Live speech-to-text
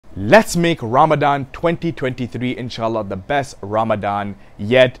Let's make Ramadan 2023, inshallah, the best Ramadan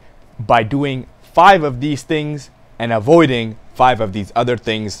yet by doing 5 of these things and avoiding 5 of these other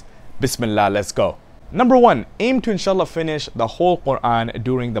things. Bismillah, let's go. Number 1, aim to inshallah finish the whole Quran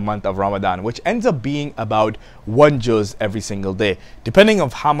during the month of Ramadan, which ends up being about 1 juz every single day. Depending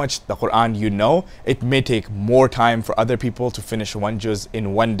on how much the Quran you know, it may take more time for other people to finish 1 juz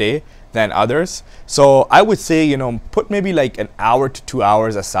in 1 day than others. So I would say, put maybe like an hour to 2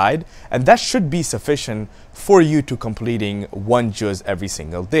 hours aside, and that should be sufficient for you to completing 1 juz every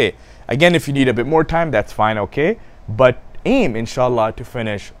single day. Again, if you need a bit more time, that's fine, okay? But aim, inshallah, to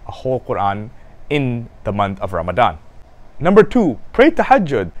finish a whole Quran in the month of Ramadan. Number 2, pray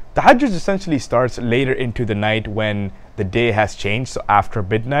tahajjud. Tahajjud essentially starts later into the night when the day has changed, so after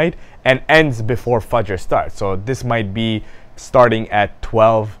midnight, and ends before Fajr starts. So this might be starting at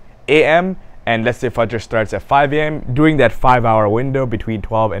 12 a.m. and let's say Fajr starts at 5 a.m. During that 5-hour window between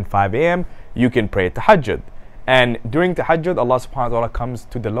 12 and 5 a.m., you can pray tahajjud. And during tahajjud, Allah subhanahu wa ta'ala comes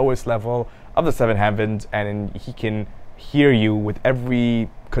to the lowest level of the 7 heavens, and He can hear you with every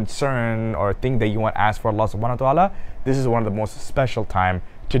concern or thing that you want to ask for Allah subhanahu wa ta'ala. This is one of the most special time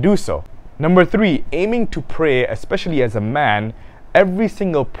to do so. Number 3, aiming to pray, especially as a man, every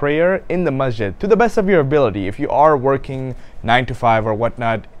single prayer in the masjid to the best of your ability. If you are working 9 to 5 or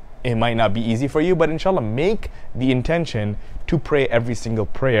whatnot, it might not be easy for you, but inshallah make the intention to pray every single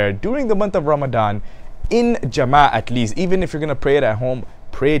prayer during the month of Ramadan in jama'ah at least. Even if you're going to pray it at home,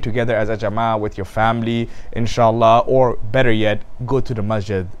 pray together as a jama'ah with your family, inshallah, or better yet, go to the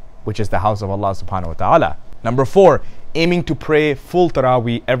masjid, which is the house of Allah subhanahu wa ta'ala. Number 4, aiming to pray full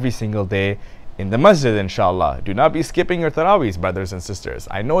Taraweeh every single day in the masjid, inshallah. Do not be skipping your Taraweehs, brothers and sisters.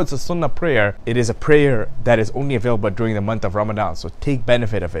 I know it's a sunnah prayer. It is a prayer that is only available during the month of Ramadan, so take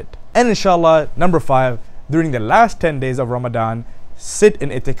benefit of it. And inshallah, number 5, during the last 10 days of Ramadan, sit in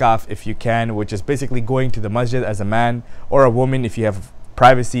itikaf if you can, which is basically going to the masjid as a man or a woman. If you have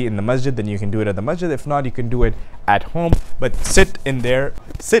privacy in the masjid, then you can do it at the masjid. If not, you can do it at home, but sit in there,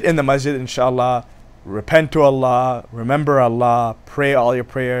 sit in the masjid, inshallah, repent to Allah, remember Allah, pray all your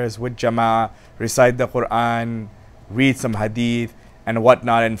prayers with jama'ah, recite the Quran, read some hadith and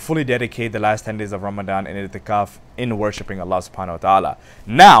whatnot, and fully dedicate the last 10 days of Ramadan in itikaf in worshipping Allah subhanahu wa ta'ala.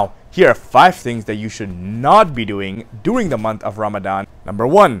 Now, here are 5 things that you should not be doing during the month of Ramadan. Number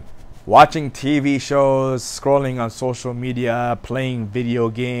 1, watching TV shows, scrolling on social media, playing video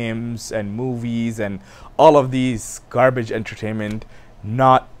games and movies and all of these garbage entertainment.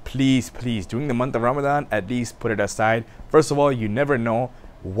 Not, please, during the month of Ramadan, at least put it aside. First of all, you never know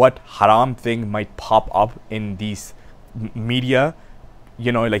what haram thing might pop up in these media.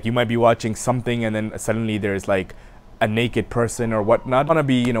 Like you might be watching something and then suddenly there's like a naked person or whatnot. You want to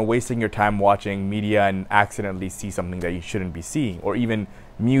be, wasting your time watching media and accidentally see something that you shouldn't be seeing, or even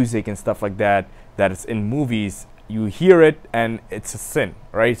music and stuff like that is in movies. You hear it and it's a sin,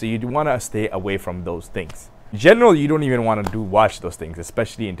 right? So you do want to stay away from those things. In general, you don't even want to watch those things,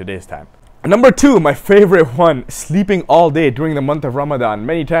 especially in today's time. Number 2, my favorite one, sleeping all day during the month of Ramadan.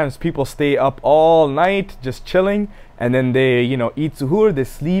 Many times people stay up all night just chilling, and then they eat suhoor, they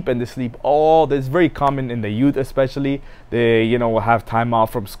sleep, and they sleep all. That's very common in the youth, especially. They will have time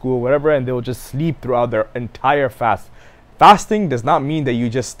off from school, whatever, and they'll just sleep throughout their entire fast. Fasting does not mean that you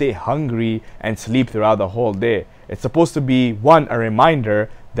just stay hungry and sleep throughout the whole day. It's supposed to be, 1, a reminder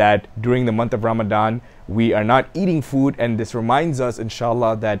that during the month of Ramadan we are not eating food, and this reminds us,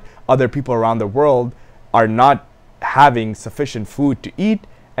 inshallah, that other people around the world are not having sufficient food to eat,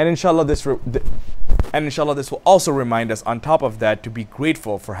 and inshallah this will also remind us on top of that to be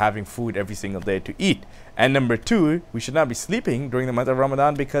grateful for having food every single day to eat. And number 2, we should not be sleeping during the month of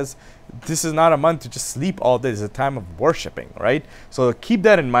Ramadan, because this is not a month to just sleep all day. It's a time of worshipping, right? So keep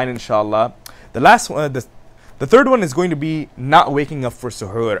that in mind, inshallah. The last one, the third one is going to be not waking up for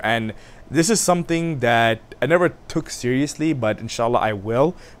suhoor, and this is something that I never took seriously, but inshallah I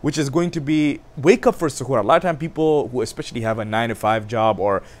will, which is going to be wake up for suhoor. A lot of time people who especially have a 9 to 5 job,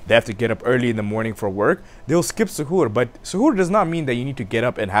 or they have to get up early in the morning for work, they'll skip suhoor. But suhoor does not mean that you need to get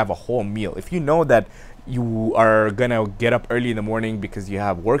up and have a whole meal. If you know that you are gonna get up early in the morning because you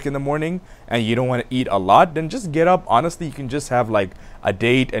have work in the morning and you don't want to eat a lot, then just get up. Honestly, you can just have like a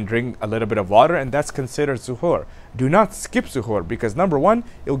date and drink a little bit of water, and that's considered suhoor. Do not skip suhoor, because number 1,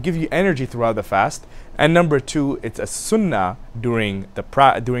 it will give you energy throughout the fast, and number 2, it's a sunnah during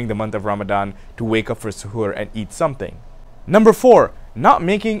the month of Ramadan to wake up for suhoor and eat something. Number 4, not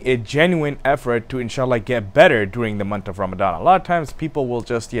making a genuine effort to inshallah get better during the month of Ramadan. A lot of times people will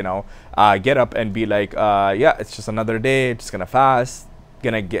just get up and be like, yeah, it's just another day, just gonna fast,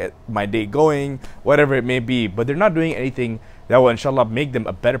 gonna get my day going, whatever it may be, but they're not doing anything that will inshallah make them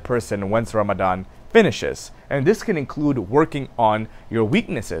a better person once Ramadan finishes. And this can include working on your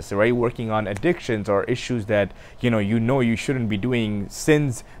weaknesses, right? Working on addictions or issues that you know you shouldn't be doing,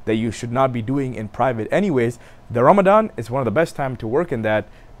 sins that you should not be doing in private anyways. The Ramadan is one of the best time to work in that,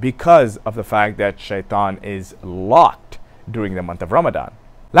 because of the fact that shaitan is locked during the month of Ramadan.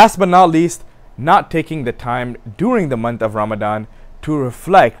 Last but not least, not taking the time during the month of Ramadan to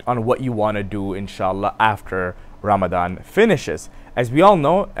reflect on what you want to do inshallah after Ramadan finishes. As we all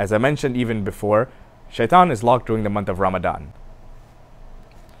know, as I mentioned even before, shaitan is locked during the month of Ramadan.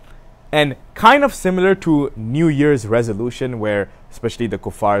 And kind of similar to New Year's resolution, where especially the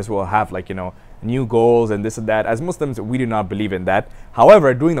kuffars will have new goals and this and that. As Muslims, we do not believe in that.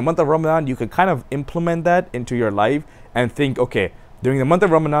 However, during the month of Ramadan, you can kind of implement that into your life and think, okay, during the month of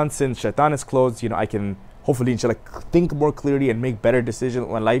Ramadan, since shaitan is closed, I can hopefully inshallah think more clearly and make better decisions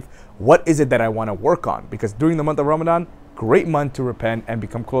in my life. What is it that I want to work on? Because during the month of Ramadan, great month to repent and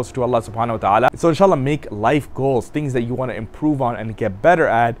become closer to Allah subhanahu wa ta'ala. So inshallah, make life goals, things that you want to improve on and get better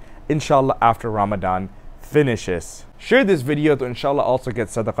at, inshallah, after Ramadan finishes. Share this video to inshallah also get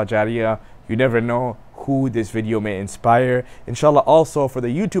sadaqah jariyah. You never know who this video may inspire. Inshallah, also for the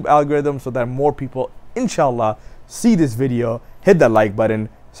YouTube algorithm, so that more people inshallah see this video. Hit that like button,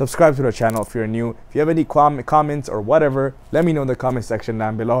 subscribe to the channel if you're new. If you have any comments or whatever, let me know in the comment section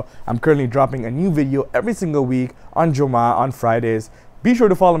down below. I'm currently dropping a new video every single week on Jummah, on Fridays. Be sure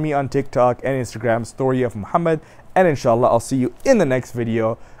to follow me on TikTok and Instagram, Story of Muhammad, and inshallah I'll see you in the next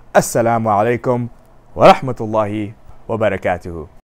video. Assalamu alaikum wa rahmatullahi wa barakatuhu.